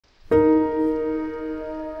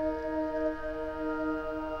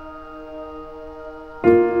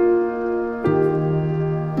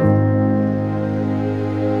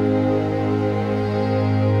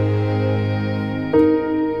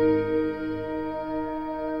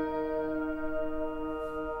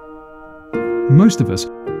Most of us,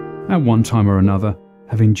 at one time or another,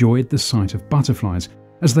 have enjoyed the sight of butterflies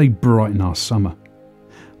as they brighten our summer.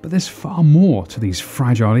 But there's far more to these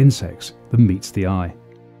fragile insects than meets the eye.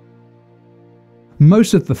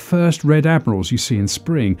 Most of the first red admirals you see in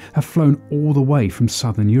spring have flown all the way from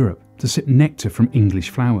southern Europe to sip nectar from English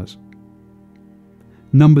flowers.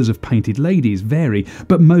 Numbers of painted ladies vary,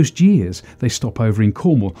 but most years they stop over in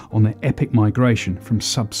Cornwall on their epic migration from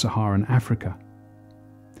sub-Saharan Africa.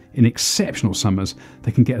 In exceptional summers,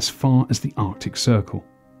 they can get as far as the Arctic Circle.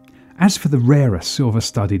 As for the rarest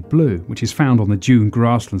silver-studded blue, which is found on the dune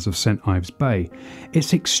grasslands of St Ives Bay,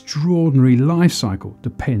 its extraordinary life cycle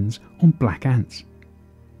depends on black ants.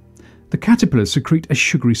 The caterpillars secrete a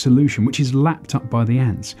sugary solution which is lapped up by the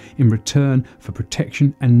ants in return for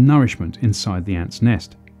protection and nourishment inside the ant's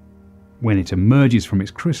nest. When it emerges from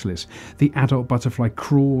its chrysalis, the adult butterfly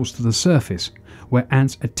crawls to the surface, where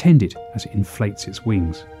ants attend it as it inflates its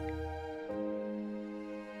wings.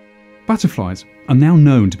 Butterflies are now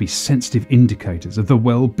known to be sensitive indicators of the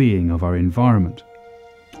well-being of our environment.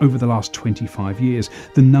 Over the last 25 years,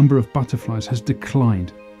 the number of butterflies has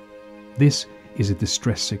declined. This is a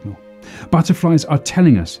distress signal. Butterflies are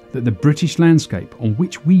telling us that the British landscape on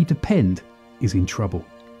which we depend is in trouble.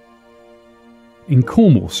 In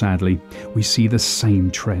Cornwall, sadly, we see the same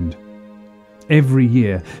trend. Every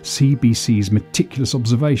year, CBC's meticulous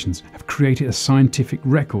observations have created a scientific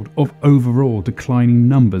record of overall declining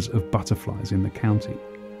numbers of butterflies in the county.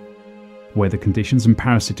 Weather conditions and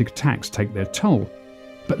parasitic attacks take their toll,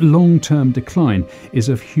 but long-term decline is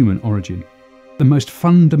of human origin. The most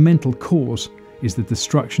fundamental cause is the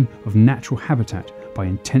destruction of natural habitat by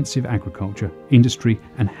intensive agriculture, industry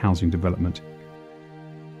and housing development.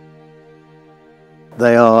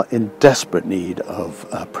 They are in desperate need of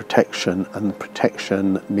protection, and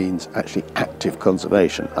protection means actually active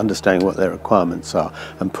conservation, understanding what their requirements are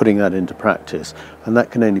and putting that into practice. And that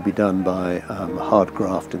can only be done by hard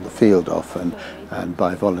graft in the field often and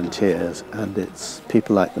by volunteers, and it's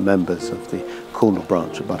people like the members of the Cornwall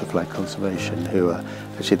branch of Butterfly Conservation who are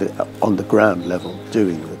actually on the ground level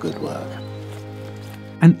doing the good work.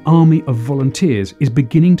 An army of volunteers is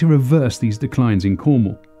beginning to reverse these declines in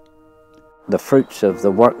Cornwall. The fruits of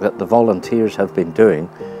the work that the volunteers have been doing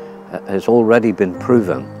has already been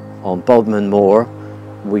proven. On Bodmin Moor,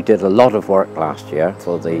 we did a lot of work last year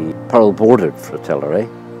for the pearl-bordered fritillary,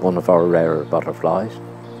 one of our rarer butterflies.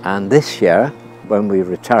 And this year, when we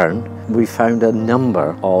returned, we found a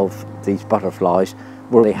number of these butterflies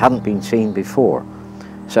where they hadn't been seen before.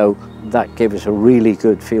 So that gave us a really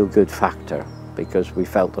good feel-good factor, because we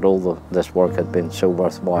felt that all this work had been so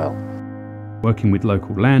worthwhile. Working with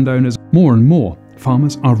local landowners, more and more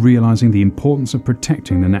farmers are realising the importance of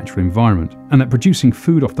protecting the natural environment, and that producing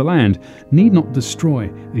food off the land need not destroy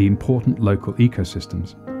the important local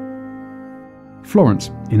ecosystems.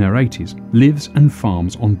 Florence, in her 80s, lives and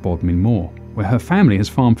farms on Bodmin Moor, where her family has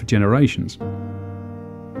farmed for generations.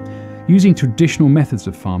 Using traditional methods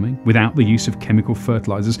of farming, without the use of chemical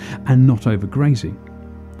fertilisers and not overgrazing,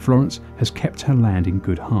 Florence has kept her land in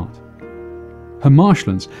good heart. Her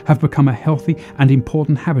marshlands have become a healthy and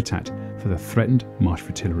important habitat for the threatened marsh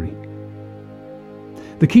fritillary.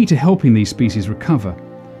 The key to helping these species recover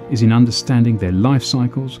is in understanding their life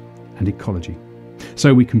cycles and ecology,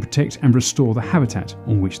 so we can protect and restore the habitat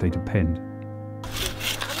on which they depend.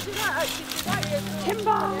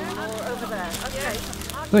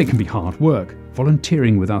 Though it can be hard work,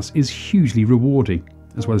 volunteering with us is hugely rewarding,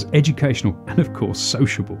 as well as educational and of course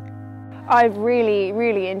sociable. I've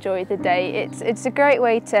really enjoyed the day. It's a great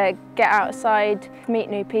way to get outside, meet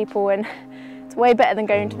new people, and it's way better than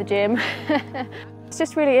going to the gym. It's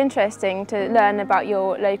just really interesting to learn about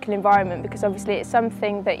your local environment, because obviously it's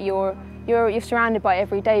something that you're surrounded by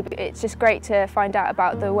every day, but it's just great to find out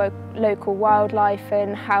about the local wildlife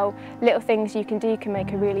and how little things you can do can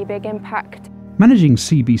make a really big impact. Managing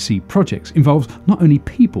CBC projects involves not only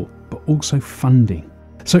people, but also funding.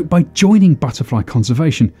 So by joining Butterfly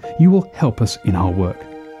Conservation, you will help us in our work.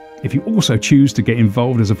 If you also choose to get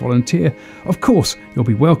involved as a volunteer, of course, you'll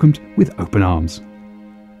be welcomed with open arms.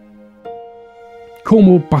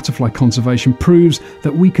 Cornwall Butterfly Conservation proves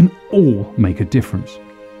that we can all make a difference.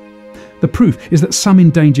 The proof is that some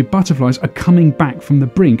endangered butterflies are coming back from the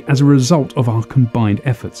brink as a result of our combined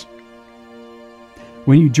efforts.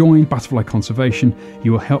 When you join Butterfly Conservation,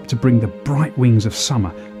 you will help to bring the bright wings of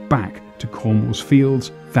summer back to Cornwall's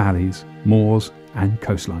fields, valleys, moors and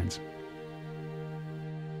coastlines.